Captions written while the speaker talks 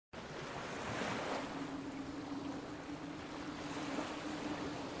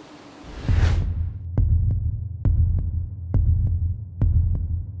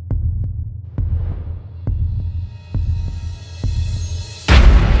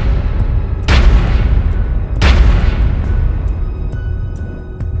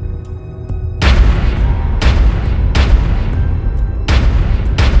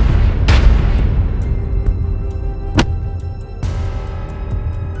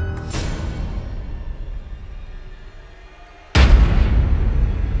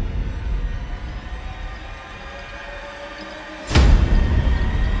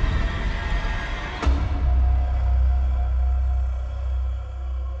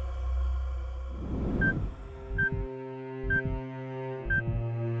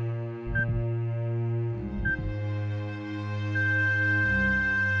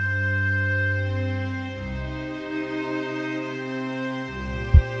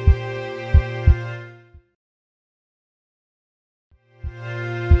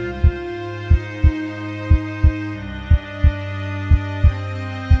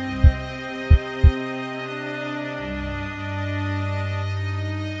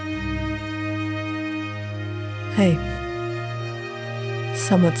Hey,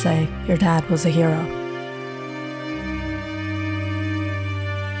 some would say your dad was a hero.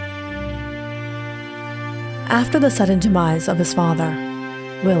 After the sudden demise of his father,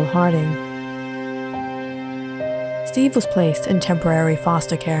 Will Harding, Steve was placed in temporary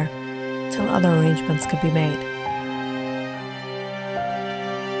foster care till other arrangements could be made.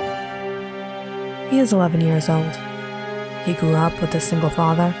 He is 11 years old. He grew up with a single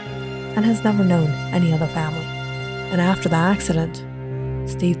father and has never known any other family. And after the accident,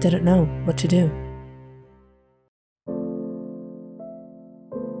 Steve didn't know what to do.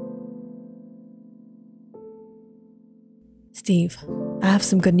 Steve, I have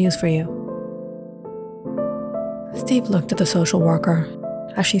some good news for you. Steve looked at the social worker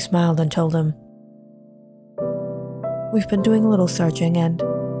as she smiled and told him, "We've been doing a little searching and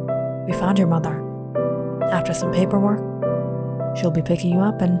we found your mother. After some paperwork, she'll be picking you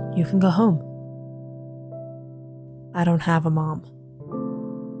up and you can go home." "I don't have a mom."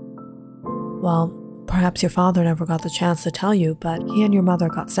 "Well, perhaps your father never got the chance to tell you, but he and your mother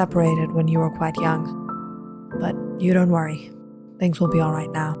got separated when you were quite young. But you don't worry, things will be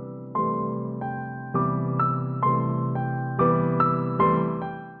alright now."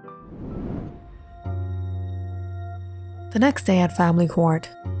 The next day at family court,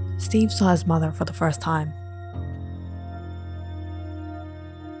 Steve saw his mother for the first time.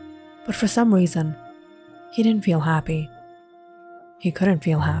 But for some reason, he didn't feel happy. He couldn't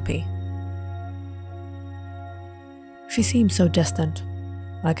feel happy. She seemed so distant,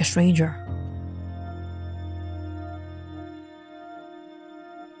 like a stranger.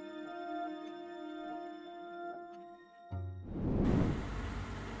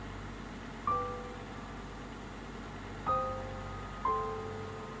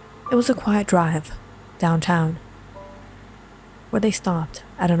 It was a quiet drive downtown, where they stopped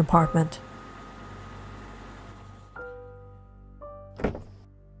at an apartment.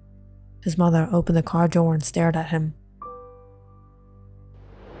 His mother opened the car door and stared at him.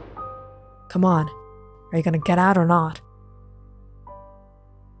 "Come on, are you gonna get out or not?"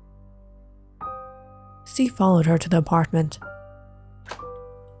 Steve followed her to the apartment.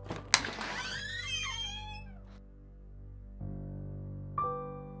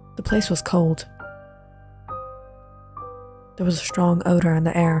 The place was cold. There was a strong odor in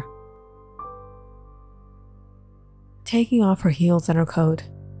the air. Taking off her heels and her coat,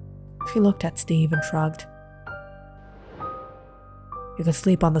 she looked at Steve and shrugged. "You can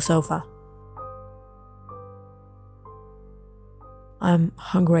sleep on the sofa." "I'm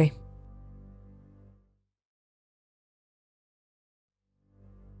hungry."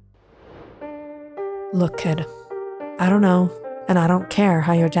 "Look, kid, I don't know, and I don't care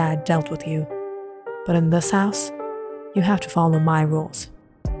how your dad dealt with you, but in this house, you have to follow my rules.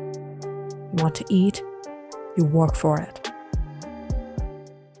 You want to eat, you work for it."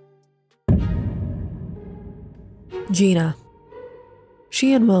 Gina.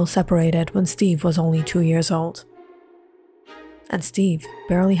 She and Will separated when Steve was only 2 years old. And Steve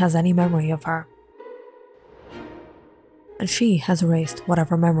barely has any memory of her. And she has erased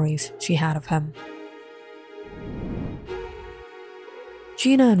whatever memories she had of him.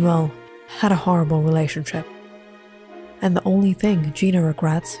 Gina and Will had a horrible relationship. And the only thing Gina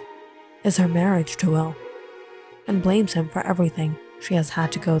regrets is her marriage to Will, and blames him for everything she has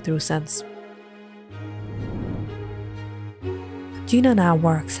had to go through since. Gina now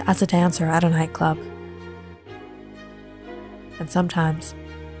works as a dancer at a nightclub, and sometimes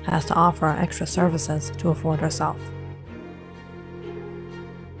has to offer extra services to afford herself.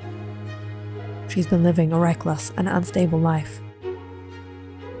 She's been living a reckless and unstable life.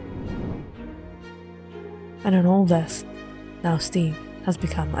 And in all this, now Steve has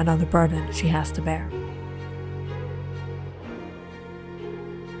become another burden she has to bear.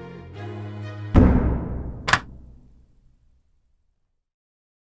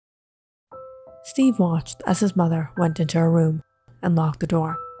 Steve watched as his mother went into her room and locked the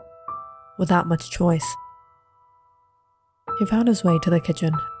door. Without much choice, he found his way to the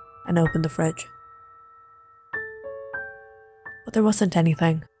kitchen and opened the fridge. But there wasn't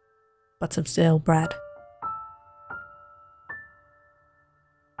anything but some stale bread.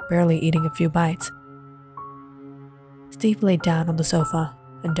 Barely eating a few bites, Steve laid down on the sofa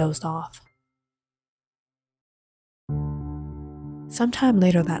and dozed off. Sometime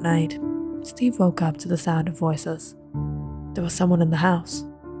later that night, Steve woke up to the sound of voices. There was someone in the house.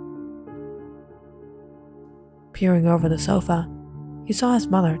 Peering over the sofa, he saw his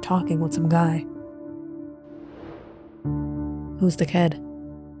mother talking with some guy. "Who's the kid?"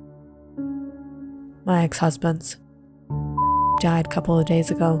 "My ex-husband's. Died a couple of days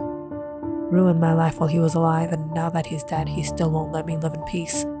ago. Ruined my life while he was alive, and now that he's dead, he still won't let me live in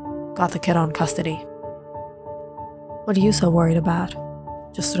peace. Got the kid on custody. What are you so worried about?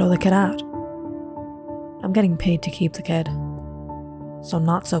 Just throw the kid out. I'm getting paid to keep the kid, so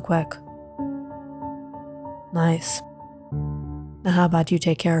not so quick. Nice. Now how about you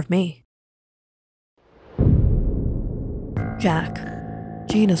take care of me? Jack,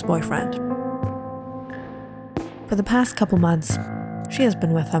 Gina's boyfriend. For the past couple months, she has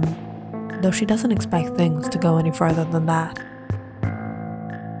been with him, though she doesn't expect things to go any further than that.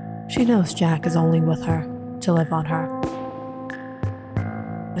 She knows Jack is only with her to live on her.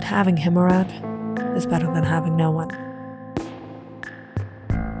 But having him around is better than having no one.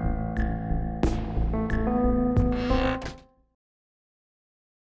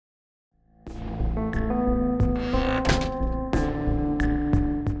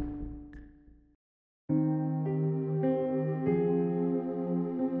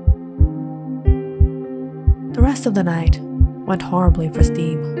 The rest of the night went horribly for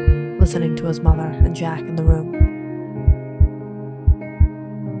Steve, listening to his mother and Jack in the room.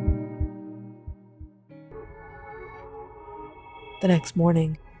 The next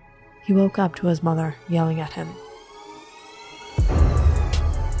morning, he woke up to his mother yelling at him.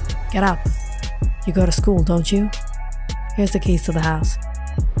 Get up. You go to school, don't you? Here's the keys to the house.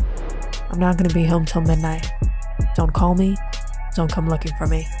 I'm not going to be home till midnight. Don't call me. Don't come looking for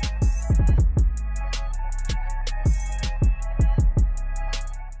me.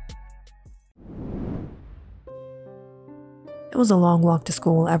 It was a long walk to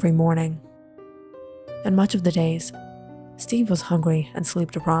school every morning, and much of the days, Steve was hungry and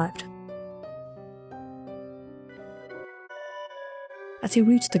sleep-deprived. As he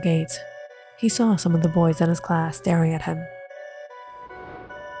reached the gates, he saw some of the boys in his class staring at him.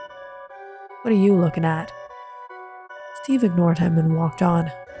 What are you looking at? Steve ignored him and walked on.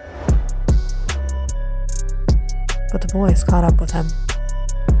 But the boys caught up with him.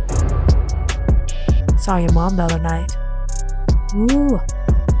 Saw your mom the other night. Ooh,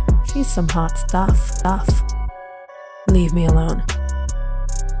 she's some hot stuff. Leave me alone.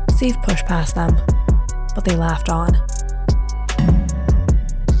 Steve pushed past them, but they laughed on.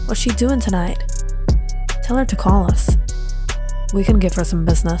 What's she doing tonight? Tell her to call us. We can give her some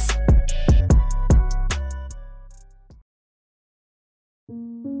business.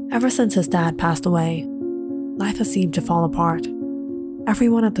 Ever since his dad passed away, life has seemed to fall apart.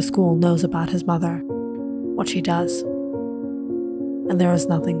 Everyone at the school knows about his mother, what she does. And there is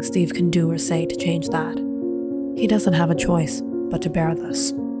nothing Steve can do or say to change that. He doesn't have a choice but to bear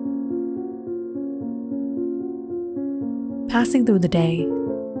this. Passing through the day,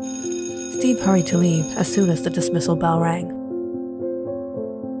 Steve hurried to leave as soon as the dismissal bell rang.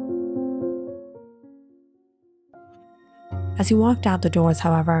 As he walked out the doors,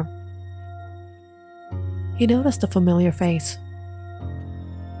 however, he noticed a familiar face.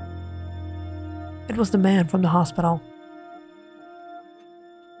 It was the man from the hospital.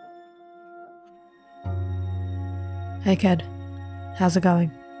 Hey kid, how's it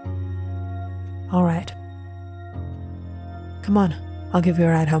going? All right. Come on, I'll give you a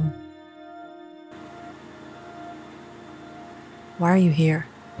ride home. Why are you here?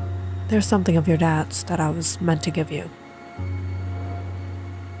 There's something of your dad's that I was meant to give you.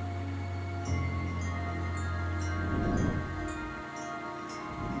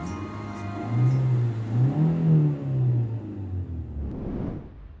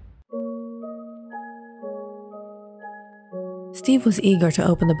 Steve was eager to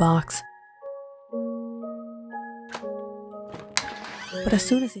open the box, but as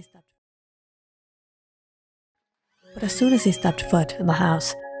soon as he stepped foot in the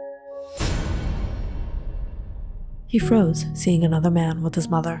house, he froze, seeing another man with his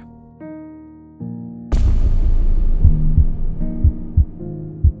mother.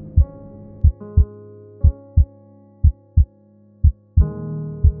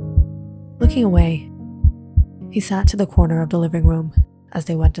 Looking away, he sat to the corner of the living room as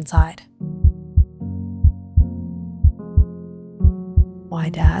they went inside. Why,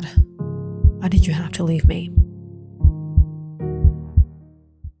 Dad? Why did you have to leave me?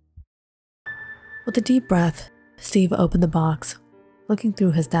 With a deep breath, Steve opened the box, looking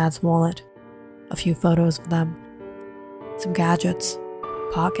through his dad's wallet, a few photos of them, some gadgets,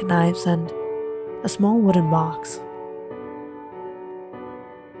 pocket knives, and a small wooden box.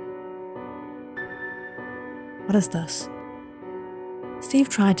 What is this? Steve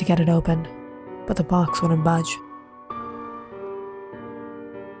tried to get it open, but the box wouldn't budge.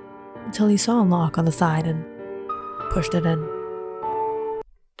 Until he saw a lock on the side and pushed it in.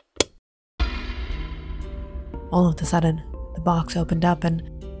 All of a sudden, the box opened up and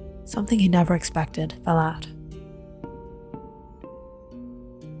something he never expected fell out.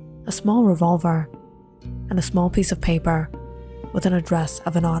 A small revolver and a small piece of paper with an address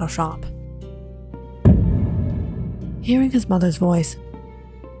of an auto shop. Hearing his mother's voice,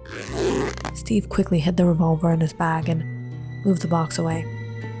 Steve quickly hid the revolver in his bag and moved the box away.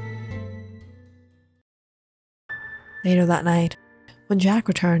 Later that night, when Jack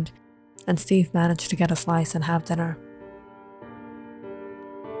returned and Steve managed to get a slice and have dinner,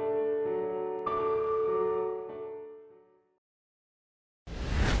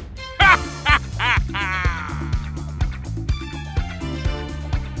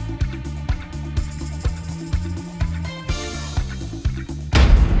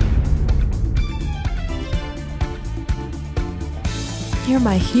 "You're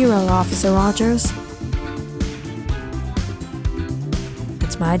my hero, Officer Rogers.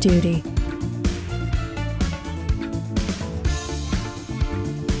 It's my duty."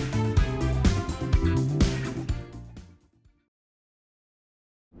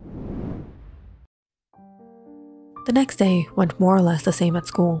 The next day went more or less the same at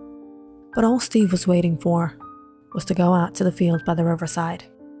school, but all Steve was waiting for was to go out to the field by the riverside,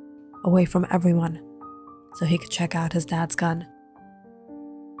 away from everyone, so he could check out his dad's gun.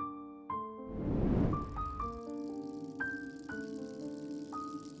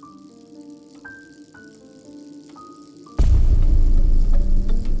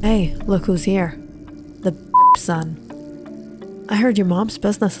 "Hey, look who's here. The son. I heard your mom's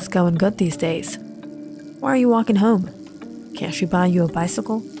business is going good these days. Why are you walking home? Can't she buy you a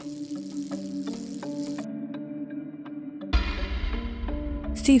bicycle?"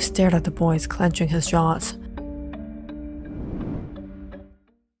 Steve stared at the boys, clenching his jaws.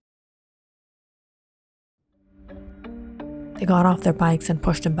 They got off their bikes and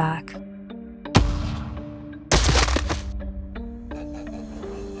pushed him back.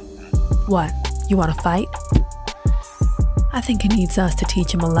 "What, you want to fight?" "I think he needs us to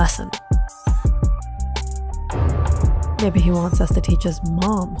teach him a lesson." "Maybe he wants us to teach his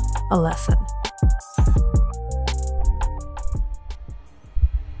mom a lesson."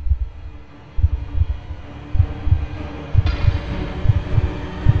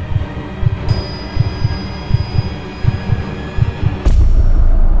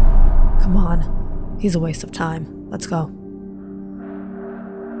 "Come on, he's a waste of time. Let's go."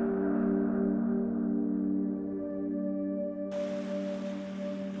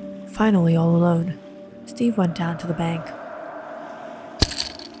 Finally, all alone, Steve went down to the bank.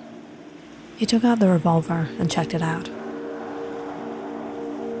 He took out the revolver and checked it out.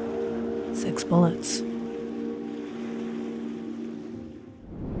 6 bullets.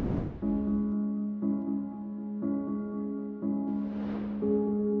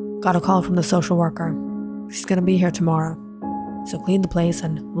 Got a call from the social worker. She's gonna be here tomorrow, so clean the place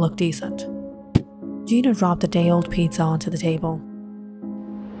and look decent. Gina dropped the day-old pizza onto the table.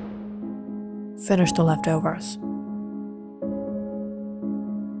 Finished the leftovers.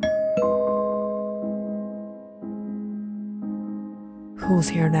 Who's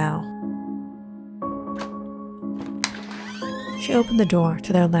here now? She opened the door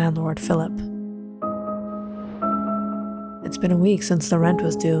to their landlord, Philip. "It's been a week since the rent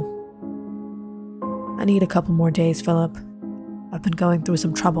was due. I need a couple more days, Philip. I've been going through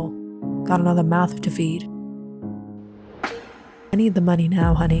some trouble. Got another mouth to feed. I need the money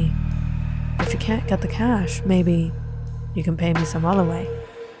now, honey. If you can't get the cash, maybe you can pay me some other way."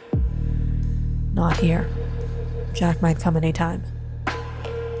 "Not here. Jack might come anytime.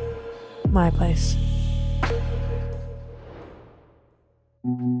 My place."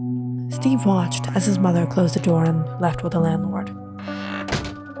 Steve watched as his mother closed the door and left with the landlord.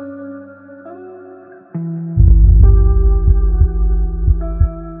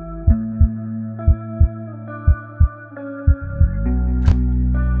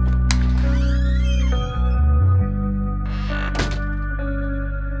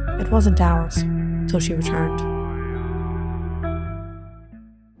 It wasn't hours till she returned.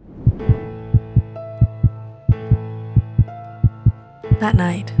 That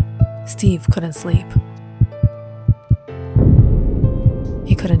night, Steve couldn't sleep.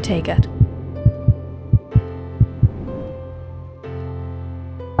 He couldn't take it.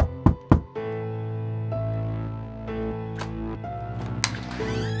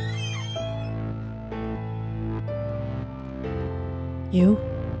 "You?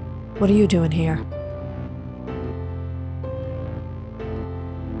 What are you doing here?"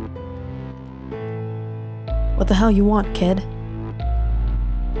 "What the hell you want, kid?"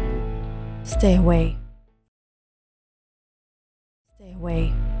 Stay away. Stay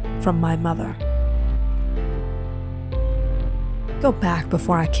away from my mother." Go back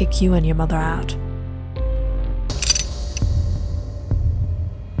before I kick you and your mother out.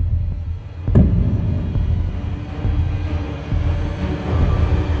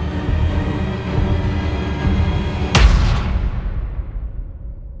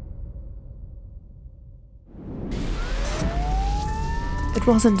 It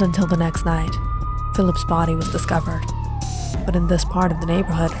wasn't until the next night Philip's body was discovered, but in this part of the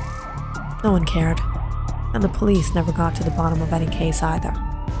neighborhood, no one cared, and the police never got to the bottom of any case either.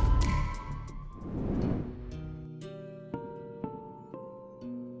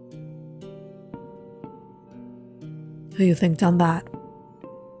 Who you think done that?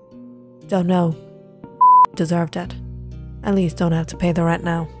 Don't know. Deserved it. At least don't have to pay the rent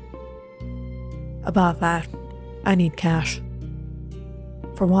now. About that, I need cash.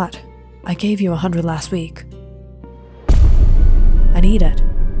 For what? I gave you 100 last week. I need it.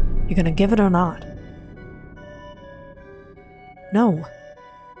 You gonna give it or not? No.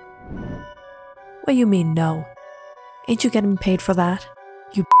 What you mean no? Ain't you getting paid for that?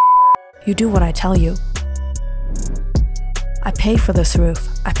 You do what I tell you. I pay for this roof.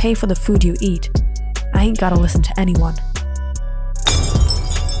 I pay for the food you eat. I ain't gotta listen to anyone.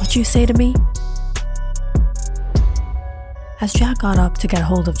 What you say to me? As Jack got up to get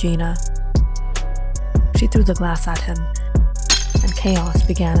hold of Gina, she threw the glass at him, and chaos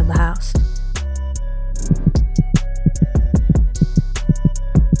began in the house.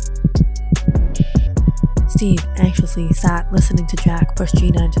 Steve anxiously sat listening to Jack push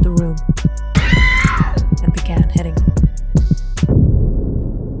Gina into the room and began hitting him.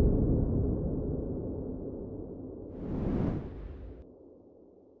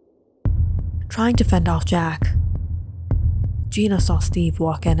 Trying to fend off Jack, Gina saw Steve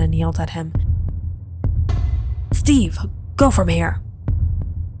walk in and yelled at him, "Steve, go from here!"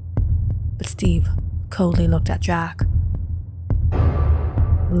 But Steve coldly looked at Jack.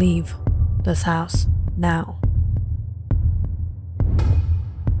 "Leave this house now."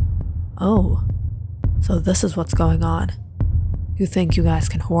 Oh, so this is what's going on. You think you guys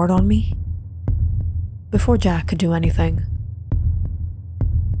can hoard on me? Before Jack could do anything,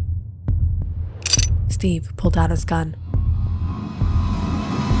 Steve pulled out his gun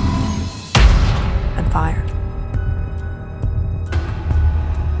and fired.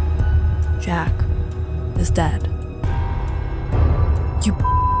 Jack is dead. You...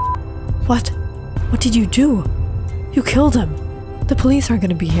 What? What did you do? You killed him. The police aren't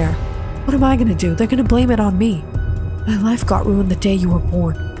gonna be here. What am I gonna do? They're gonna blame it on me. My life got ruined the day you were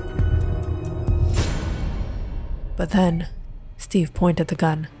born. But then, Steve pointed the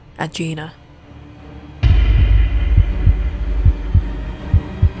gun at Gina.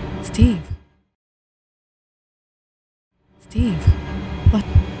 Steve. Steve,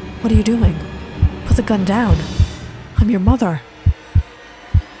 what are you doing? Put the gun down. I'm your mother.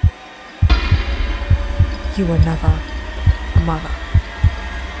 You were never a mother.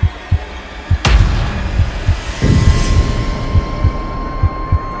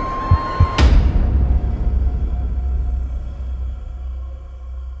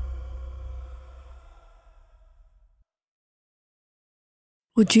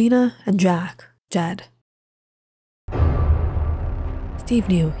 With Gina and Jack dead, Steve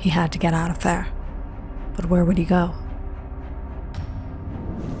knew he had to get out of there. But where would he go?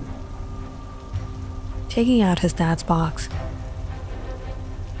 Taking out his dad's box,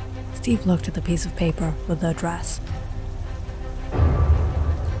 Steve looked at the piece of paper with the address.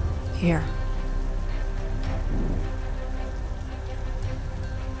 Here.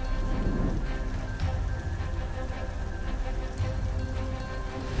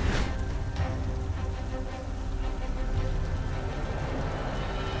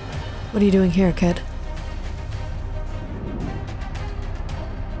 What are you doing here, kid?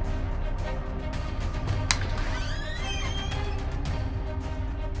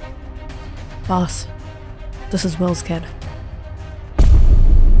 Boss, this is Will's kid.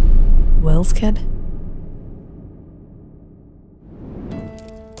 Will's kid?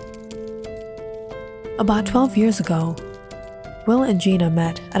 About 12 years ago, Will and Gina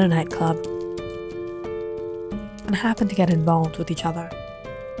met at a nightclub and happened to get involved with each other.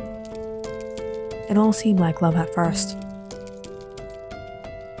 It all seemed like love at first.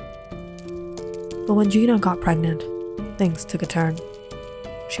 But when Gina got pregnant, things took a turn.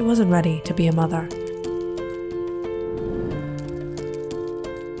 She wasn't ready to be a mother.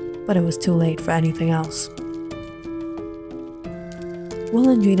 But it was too late for anything else. Will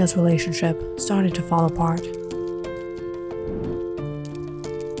and Gina's relationship started to fall apart,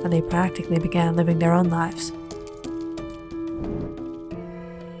 and they practically began living their own lives.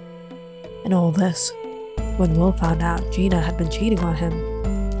 In all this, When Will found out Gina had been cheating on him,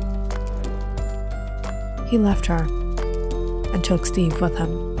 he left her and took Steve with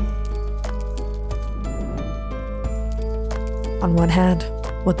him. On one hand,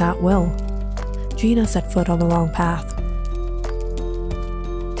 without Will, Gina set foot on the wrong path.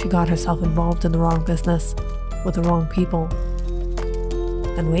 She got herself involved in the wrong business with the wrong people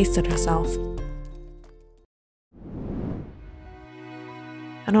and wasted herself.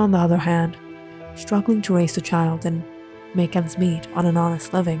 And on the other hand, struggling to raise a child and make ends meet on an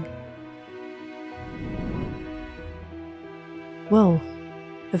honest living, Will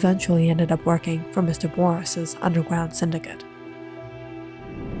eventually ended up working for Mr. Boris's underground syndicate.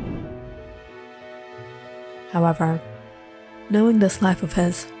 However, knowing this life of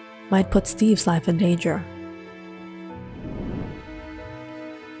his might put Steve's life in danger,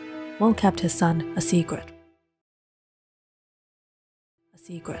 Will kept his son a secret.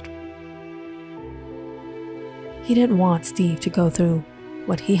 He didn't want Steve to go through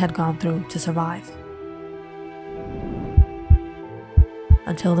what he had gone through to survive.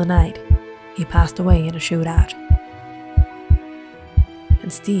 Until the night he passed away in a shootout,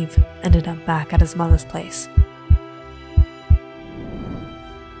 and Steve ended up back at his mother's place.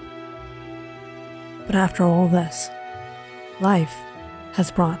 But after all this, life has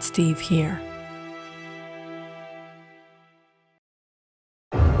brought Steve here.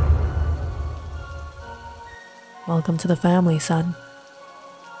 Welcome to the family, son.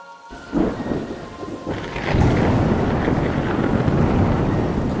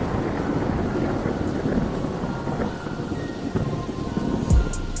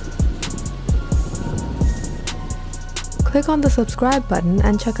 Click on the subscribe button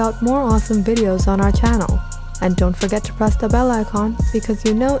and check out more awesome videos on our channel. And don't forget to press the bell icon because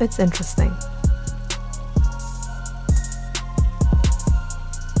you know it's interesting.